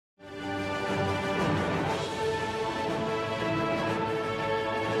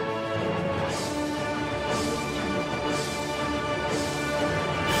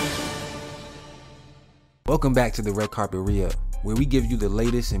Welcome back to the Red Carpet Re-Up, where we give you the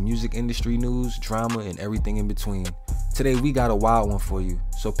latest in music industry news, drama, and everything in between. Today we got a wild one for you.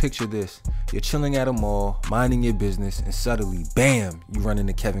 So picture this: you're chilling at a mall, minding your business, and suddenly, bam, you run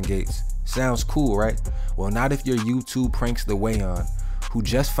into Kevin Gates. Sounds cool, right? Well, not if you're YouTube prankster Wayon, who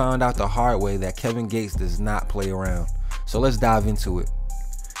just found out the hard way that Kevin Gates does not play around. So let's dive into it.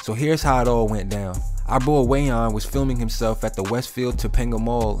 So here's how it all went down. Our boy Wayon was filming himself at the Westfield Topanga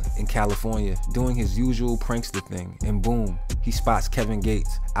Mall in California, doing his usual prankster thing, and boom, he spots Kevin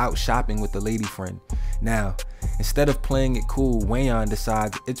Gates out shopping with a lady friend. Now, instead of playing it cool, Wayon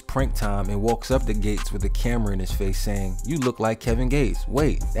decides it's prank time and walks up to Gates with a camera in his face saying, "You look like Kevin Gates."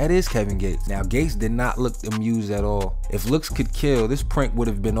 Wait, that is Kevin Gates. Now, Gates did not look amused at all. If looks could kill, this prank would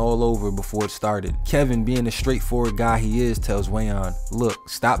have been all over before it started. Kevin, being the straightforward guy he is, tells Wayon, "Look,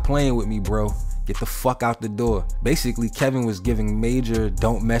 stop playing with me, bro. Get the fuck out the door." Basically, Kevin was giving major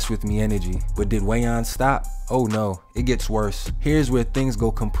 "don't mess with me" energy. But did Wayon stop? Oh no, it gets worse. Here's where things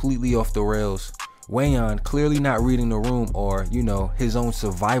go completely off the rails. Wayon, clearly not reading the room or, you know, his own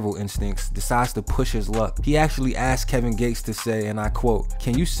survival instincts, decides to push his luck. He actually asked Kevin Gates to say, and I quote,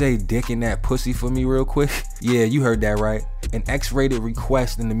 "Can you say dick in that pussy for me real quick?" Yeah, you heard that right. An X-rated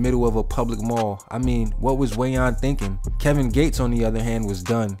request in the middle of a public mall. I mean, what was Wayon thinking? Kevin Gates, on the other hand, was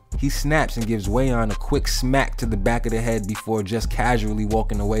done. He snaps and gives Wayon a quick smack to the back of the head before just casually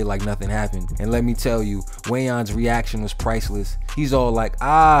walking away like nothing happened. And let me tell you, Wayon's reaction was priceless. He's all like,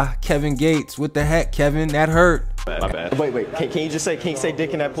 "Ah, Kevin Gates, what the heck, Kevin? That hurt." My bad. Wait, can you say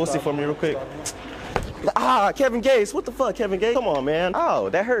dick in that pussy for me real quick? Ah, Kevin Gates, what the fuck, Kevin Gates? Come on, man. Oh,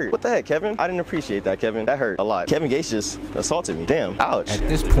 that hurt. What the heck, Kevin? I didn't appreciate that, Kevin. That hurt a lot. Kevin Gates just assaulted me. Damn, ouch. At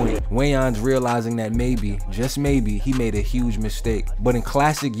this point, Wayon's realizing that maybe, just maybe, he made a huge mistake. But in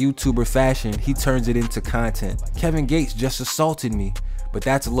classic YouTuber fashion, he turns it into content. Kevin Gates just assaulted me. But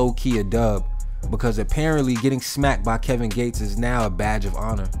that's low-key a dub, because apparently getting smacked by Kevin Gates is now a badge of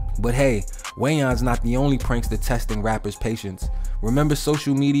honor. But hey, Wayon's not the only prankster testing rappers' patience. Remember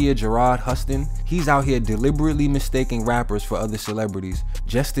social media Gerard Huston? He's out here deliberately mistaking rappers for other celebrities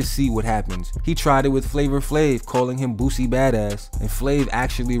just to see what happens. He tried it with Flavor Flav, calling him Boosie Badass, and Flav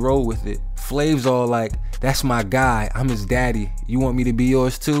actually rolled with it. Flav's all like, "That's my guy, I'm his daddy. You want me to be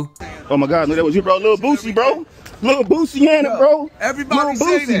yours too?" Oh my God, no, that was you, bro. Little Boosie, bro. Little Boosie had it, bro. Everybody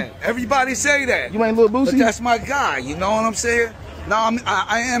say that. Everybody say that. You ain't Little Boosie? But that's my guy, you know what I'm saying? No,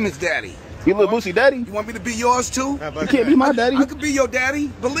 I am his daddy. You Little Boosie daddy? You want me to be yours too? You can't be my daddy. I could be your daddy,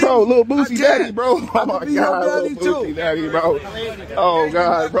 believe me. Bro, Little Boosie daddy, bro. Oh my I could be your God, daddy Little Boosie too. daddy, bro. Oh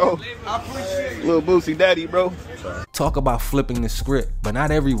God, bro. I appreciate it. Little Boosie daddy, bro. Talk about flipping the script, but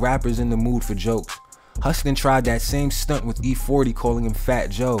not every rapper's in the mood for jokes. Huston tried that same stunt with E40, calling him Fat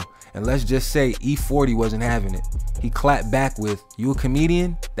Joe, and let's just say E40 wasn't having it. He clapped back with, "You a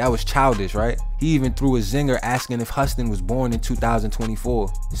comedian? That was childish, right?" He even threw a zinger asking if Huston was born in 2024.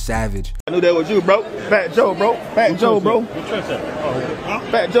 Savage. I knew that was you, bro. Fat Joe, bro. Fat Joe, bro.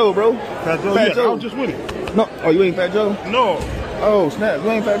 Fat Joe, bro. Fat Joe, yeah, I was just with it. No, oh, you ain't Fat Joe? No. Oh, snap, you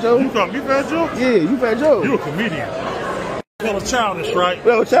ain't Fat Joe? You call me Fat Joe? Yeah, you Fat Joe. You a comedian. That was childish, right?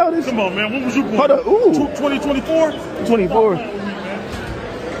 Well, childish? Come on, man. When was you born? Hold up, ooh. 2024? 24.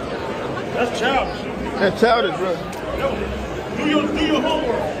 That's childish. That's childish, bro. Do your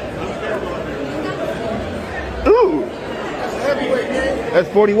homework. Ooh. That's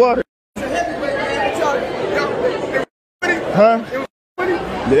 40 water. Huh?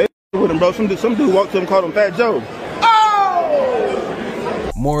 Yeah, with him, bro. Some dude walked to him, called him Fat Joe.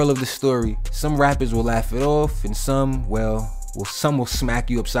 Moral of the story: some rappers will laugh it off, and some, well, some will smack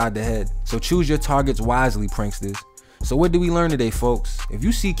you upside the head. So choose your targets wisely, pranksters. So what did we learn today, folks? If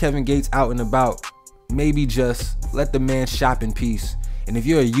you see Kevin Gates out and about, maybe just let the man shop in peace. And if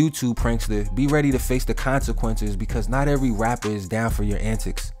you're a YouTube prankster, be ready to face the consequences, because not every rapper is down for your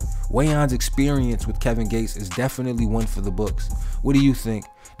antics. Wayon's experience with Kevin Gates is definitely one for the books. What do you think?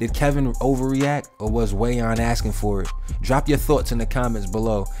 Did Kevin overreact, or was Wayon asking for it? Drop your thoughts in the comments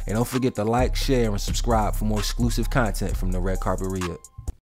below, and don't forget to like, share, and subscribe for more exclusive content from the Red Carpet Re-Up.